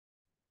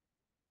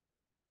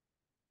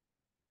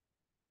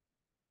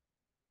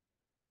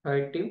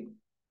Hi team,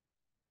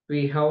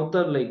 we have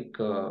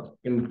the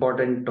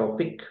important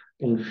topic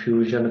in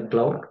Fusion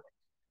Cloud.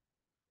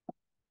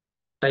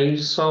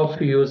 Types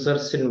of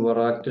users in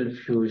Oracle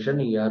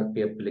Fusion ERP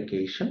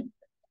application.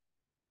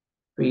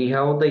 We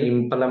have the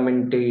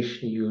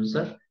implementation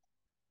user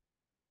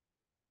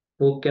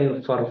who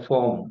can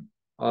perform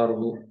or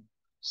who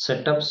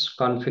setups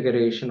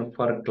configuration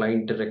for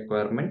client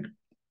requirement.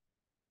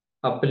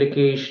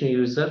 Application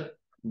user,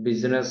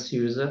 business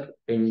user,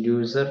 end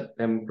user,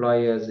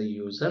 employee as a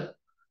user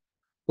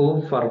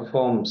who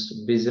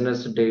performs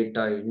business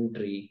data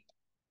entry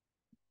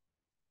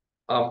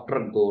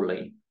after go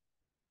live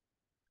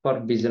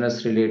for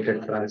business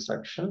related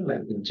transaction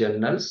like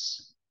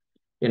journals,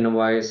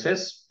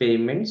 invoices,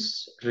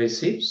 payments,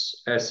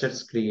 receipts,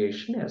 assets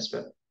creation as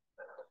well.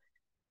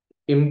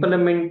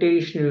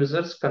 Implementation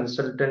users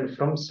consultant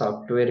from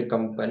software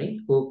company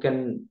who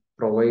can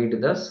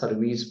provide the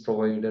service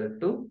provider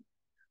to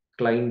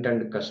client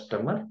and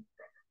customer.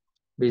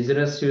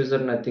 Business user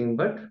nothing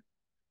but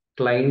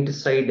client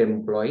side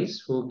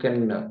employees who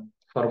can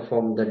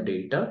perform the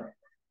data.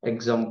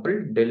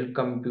 Example, Dell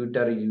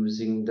computer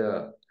using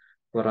the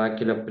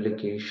Oracle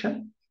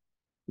application.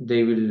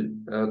 They will,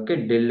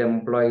 Dell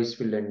employees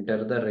will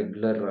enter the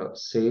regular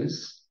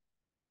sales,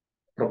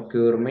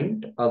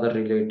 procurement, other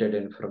related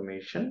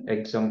information.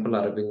 Example,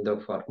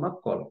 Aravinda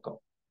Pharma, Qualcomm.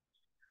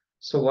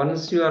 So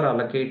once you are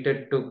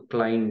allocated to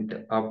client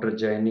after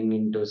joining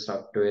into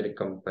software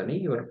company,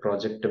 your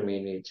project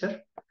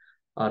manager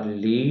or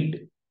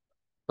lead,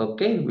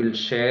 will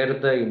share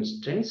the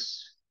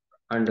instance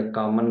and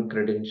common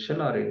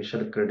credential or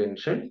initial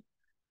credential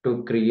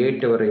to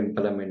create our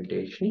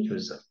implementation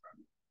user.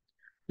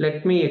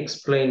 Let me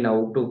explain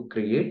how to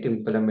create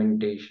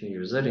implementation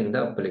user in the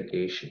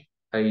application.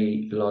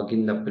 I log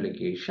in the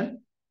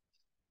application,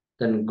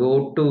 then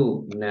go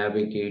to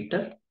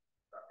navigator,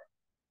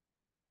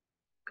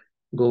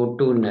 go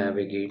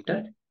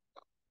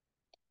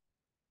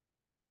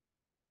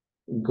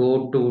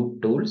to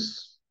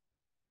tools,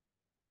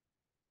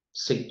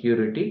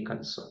 security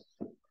console.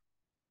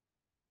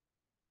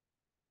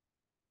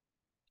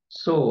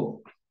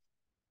 So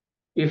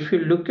if you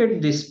look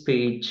at this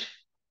page,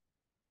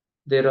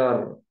 there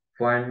are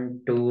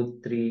 1,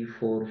 2, 3,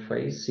 4,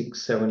 5,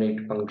 6, 7,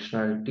 8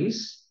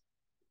 functionalities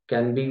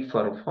can be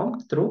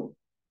performed through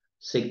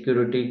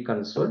security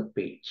console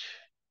page.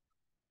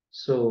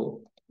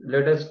 So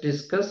let us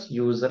discuss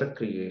user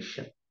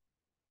creation.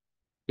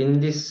 In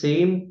the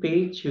same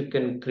page, you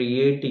can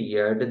create,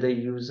 add the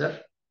user.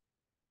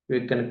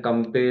 You can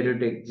compare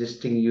it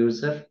existing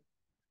user.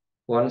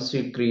 Once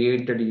you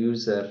created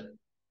user,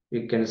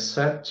 you can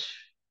search,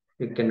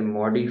 you can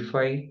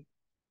modify,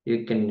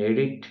 you can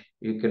edit,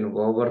 you can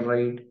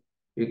override,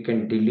 you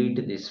can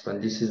delete this one.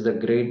 This is the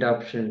great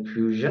option in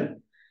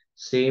Fusion.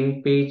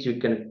 Same page you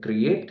can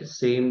create,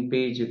 same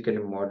page you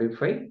can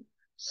modify,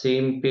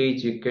 same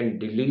page you can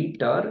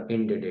delete or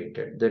edit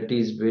it. That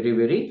is very,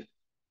 very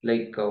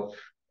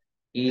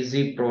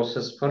easy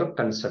process for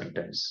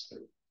consultants.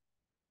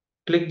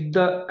 Click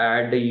the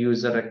add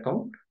user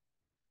account.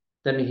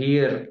 Then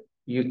here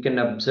you can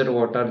observe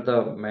what are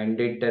the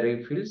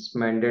mandatory fields.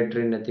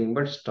 Mandatory nothing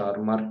but star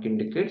mark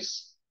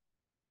indicates.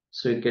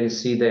 So you can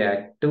see the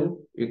active,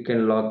 you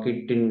can lock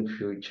it in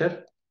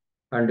future,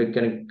 and you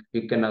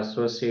can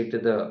associate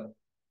the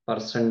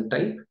person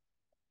type.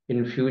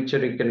 In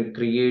future, you can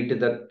create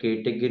the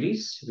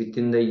categories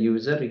within the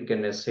user. You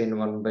can assign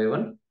one by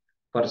one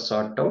for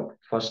sort out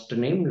first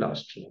name,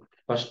 last name.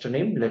 First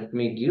name, let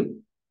me give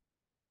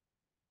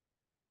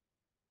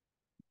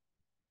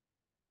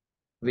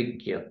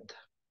Vikyat.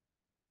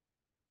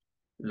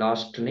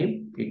 Last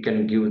name, you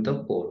can give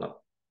the Pola.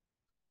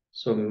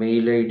 So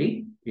mail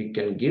ID, you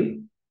can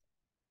give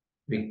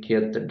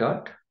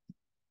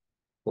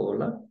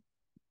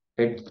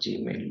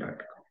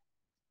vikyat.pola@gmail.com.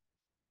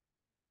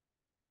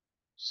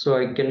 So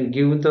I can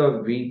give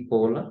the V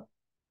Pola.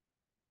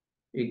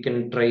 You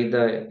can try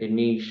the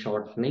any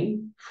short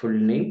name, full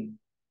name,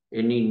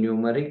 any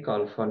numeric,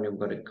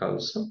 alphanumeric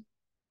also.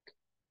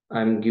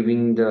 I'm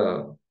giving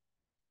the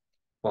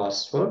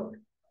password.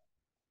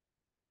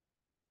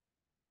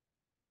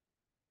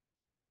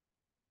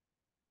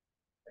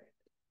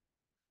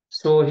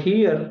 So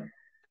here,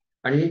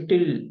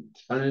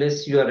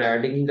 unless you are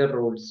adding the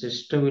role,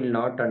 system will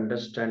not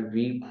understand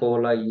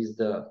vPola is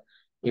the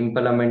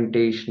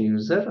implementation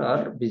user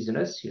or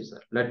business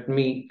user. Let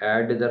me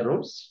add the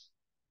roles,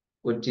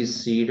 which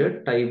is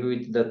seeded, type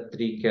with the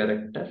 3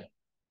 character.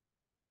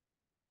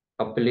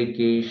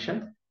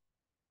 Application,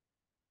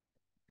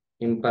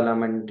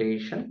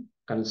 implementation,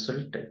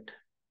 consultant.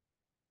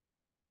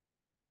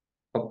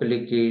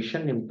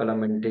 Application,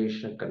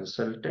 implementation,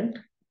 consultant.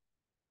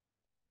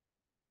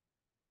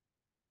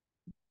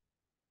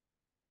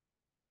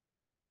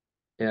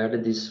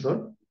 Add this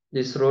role.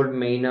 This role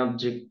main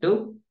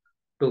objective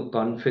to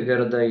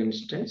configure the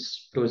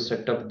instance, to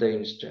set up the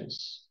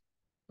instance.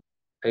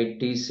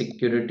 IT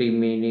security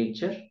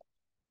manager.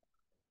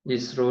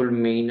 This role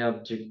main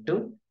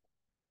objective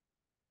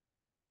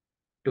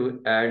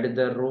to add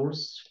the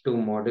roles, to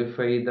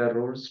modify the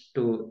roles,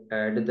 to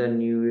add the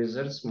new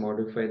users,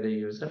 modify the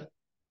user.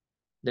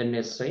 Then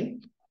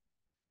assign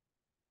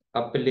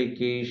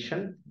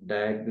application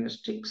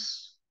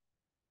diagnostics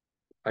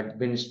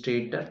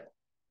administrator,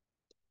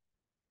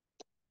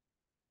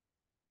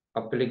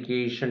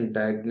 application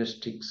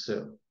diagnostics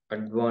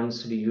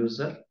advanced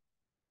user,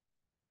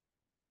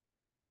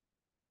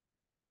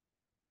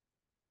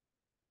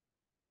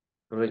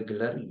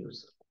 regular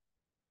user.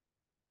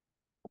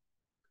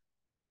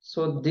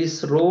 So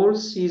this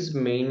roles is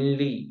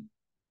mainly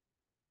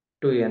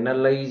to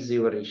analyze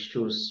your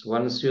issues.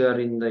 Once you are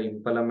in the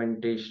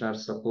implementation or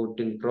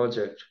supporting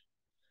project,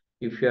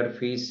 if you are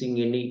facing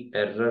any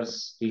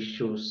errors,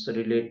 issues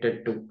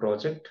related to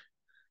project,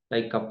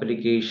 like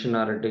application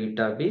or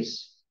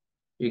database,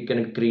 you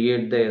can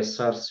create the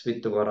SRs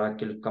with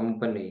Oracle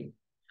company.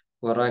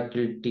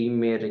 Oracle team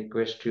may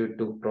request you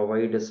to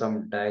provide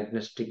some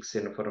diagnostics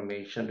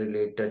information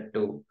related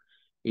to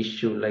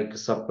issue like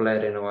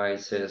supplier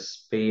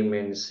invoices,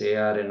 payments,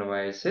 AR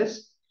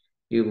invoices.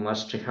 You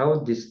must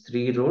have these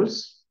three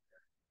roles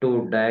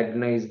to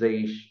diagnose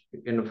the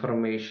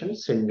information,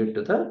 send it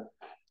to the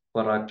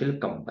Oracle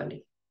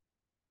company.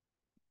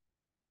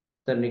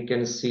 Then you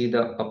can see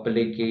the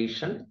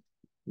application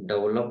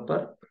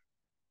developer.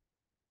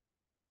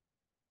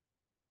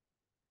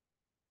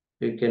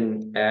 You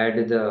can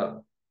add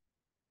the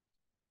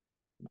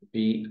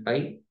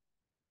BI.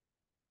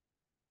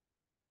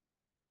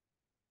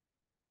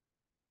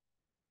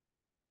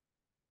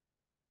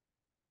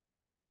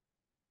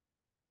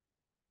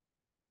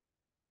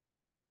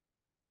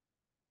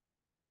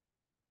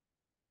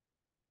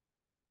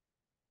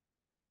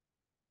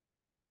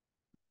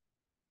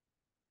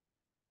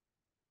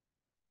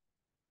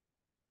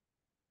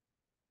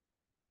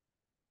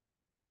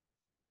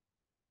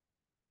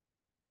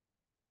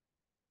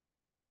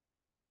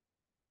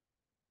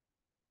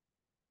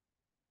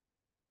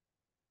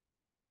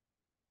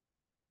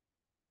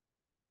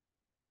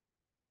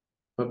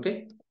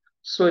 Okay.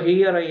 So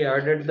here I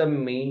added the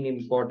main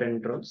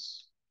important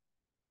roles.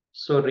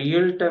 So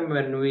real time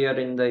when we are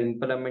in the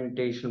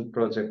implementation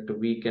project,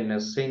 we can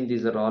assign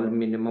these are all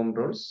minimum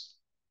roles.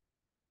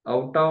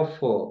 Out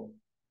of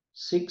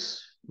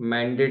 6,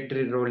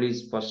 mandatory role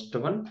is first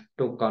one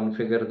to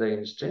configure the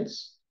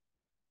instance.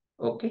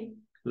 Okay.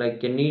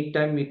 Like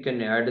anytime you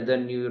can add the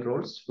new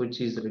roles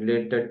which is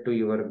related to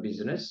your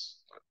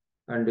business,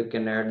 and you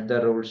can add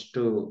the roles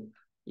to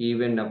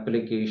even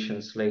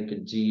applications like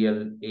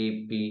GL,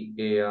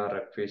 AP,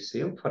 AR,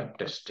 FACM for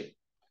testing.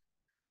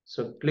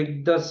 So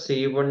click the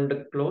save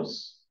and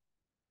close.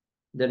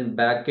 Then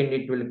backend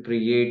it will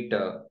create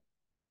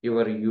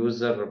your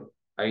user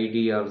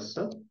ID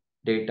also,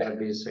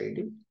 database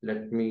ID.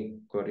 Let me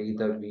query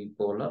the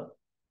vPolar.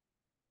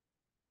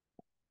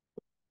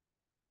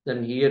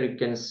 Then here you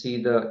can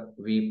see the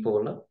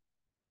vPolar.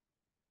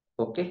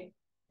 Okay,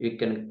 you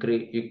can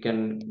create, you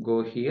can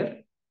go here,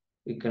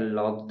 you can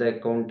log the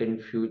account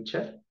in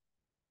future,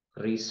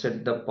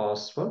 reset the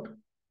password,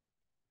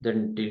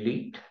 then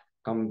delete,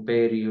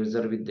 compare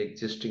user with the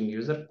existing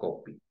user,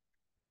 copy.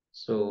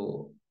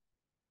 So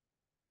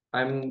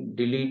I'm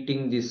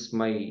deleting this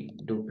my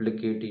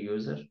duplicate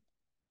user.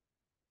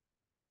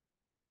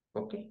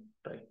 Okay,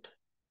 right.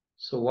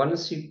 So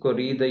once you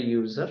query the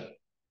user,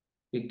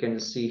 you can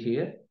see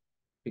here,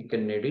 you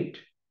can edit,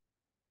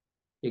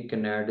 you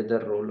can add the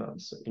role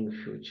also in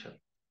future.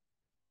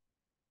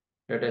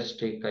 Let us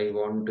take, I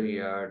want to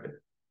add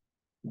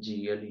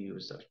GL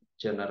user,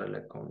 general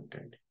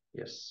accountant.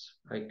 Yes,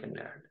 I can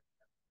add.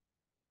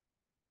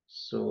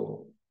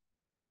 So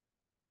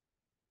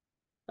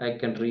I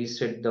can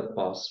reset the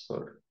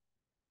password.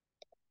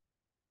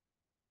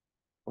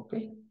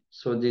 Okay,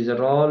 so these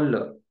are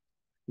all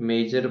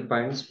major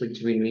points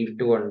which we need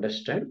to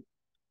understand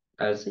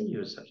as a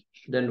user.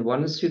 Then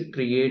once you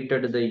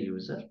created the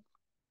user,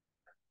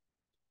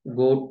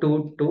 go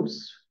to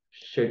tools,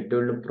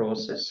 schedule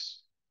process,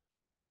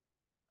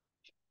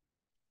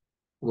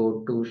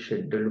 go to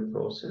schedule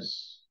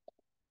process,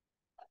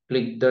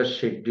 click the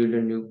schedule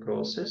a new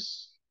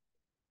process,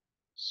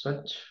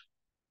 search,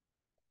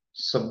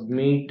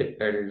 submit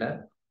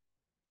LDAP.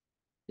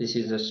 This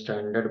is a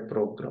standard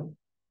program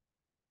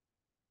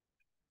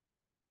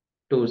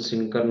to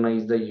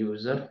synchronize the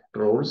user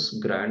roles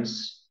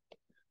grants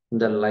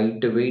the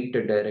lightweight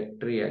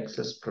directory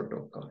access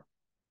protocol.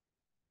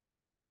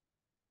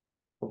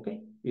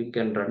 Okay, you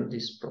can run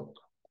this program.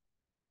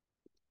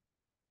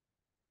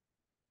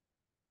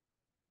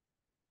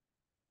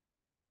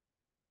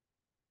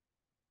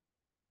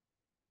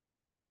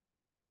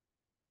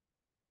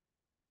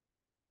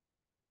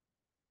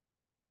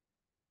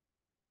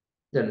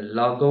 Then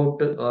log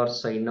out or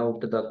sign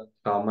out the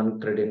common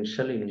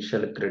credential,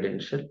 initial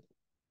credential.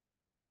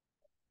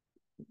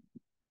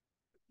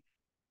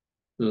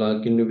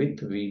 Log in with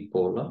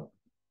vPolar,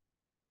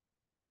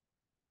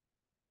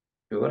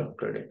 your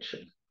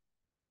credential.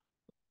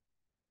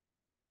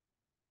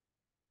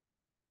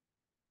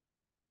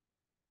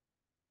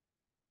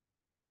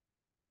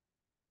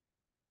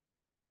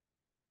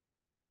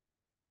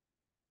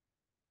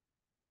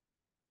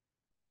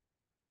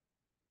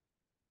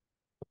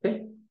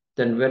 Okay.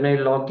 Then when I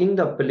log in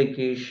the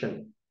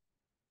application,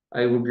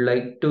 I would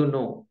like to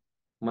know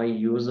my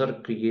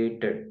user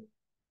created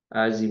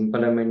as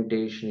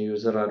implementation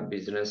user or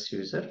business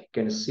user. You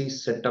can see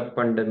setup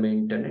and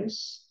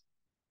maintenance.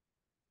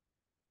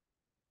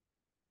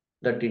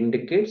 That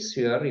indicates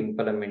your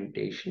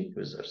implementation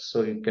user.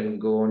 So you can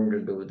go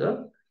and do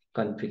the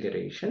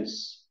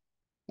configurations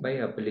by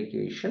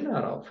application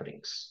or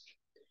offerings.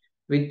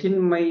 Within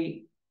my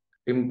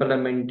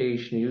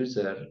implementation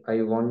user,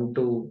 I want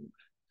to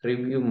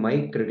review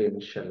my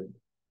credential.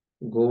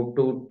 Go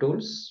to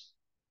tools,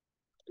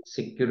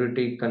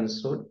 security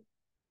console,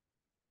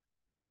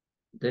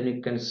 then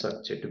you can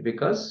search it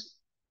because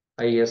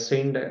I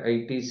assigned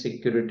IT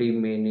security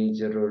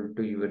manager role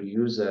to your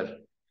user.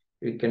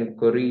 You can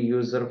query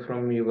user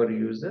from your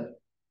user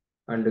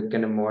and you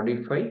can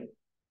modify,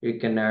 you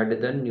can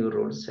add the new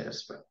roles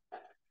as well.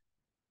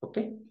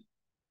 Okay.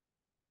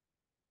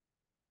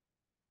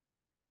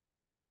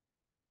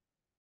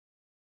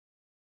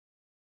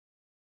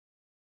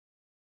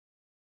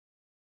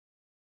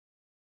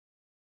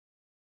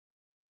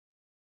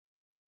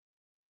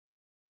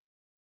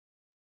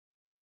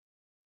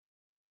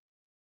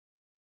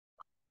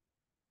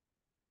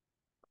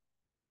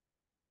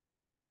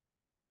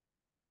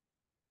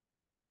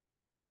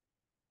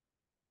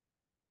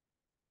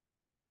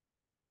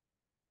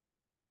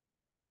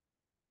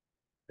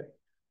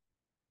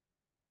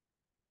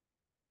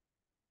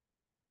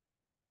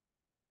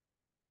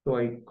 So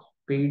I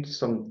copied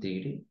some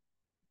theory.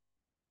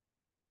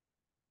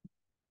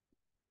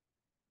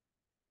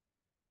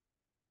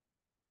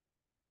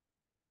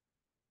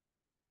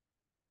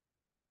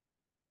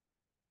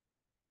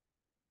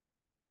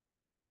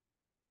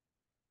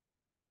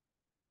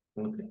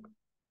 Okay.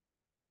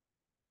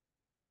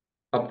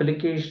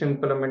 Application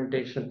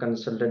implementation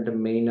consultant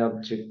main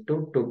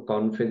objective to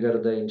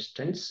configure the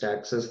instance,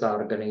 access the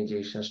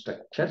organization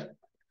structure.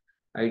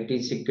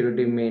 IT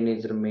security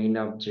manager main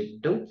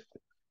objective,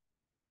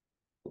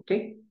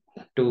 okay,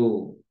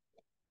 to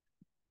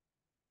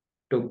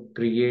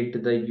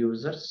create the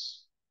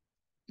users,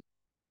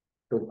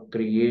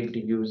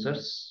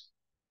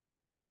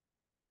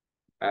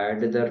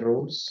 add the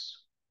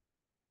roles,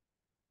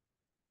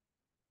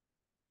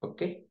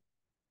 okay,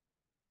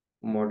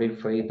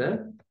 modify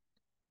the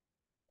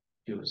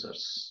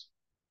users.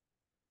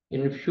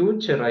 In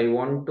future, I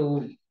want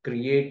to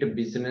create a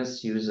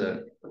business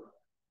user.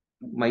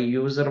 My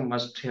user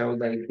must have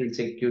the IT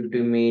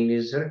security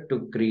manager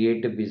to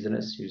create a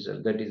business user.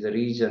 That is the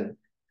reason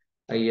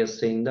I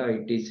assign the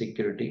IT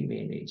security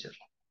manager.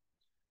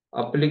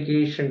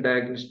 Application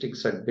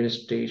diagnostics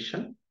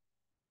administration.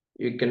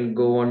 You can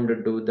go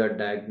and do the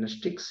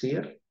diagnostics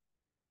here.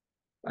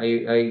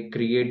 I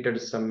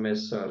created some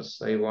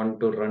measures. I want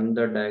to run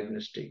the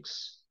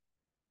diagnostics.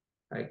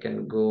 I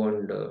can go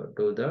and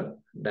do the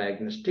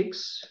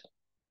diagnostics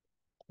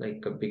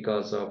like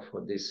because of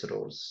these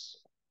roles.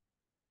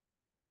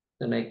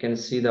 Then I can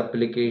see the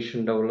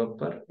application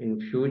developer. In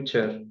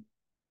future,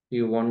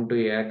 you want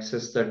to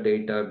access the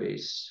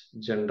database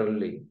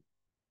generally,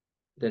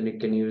 then you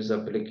can use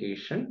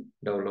application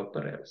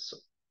developer also.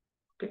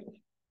 Okay.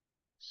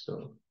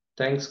 So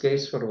thanks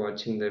guys for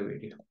watching the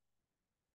video.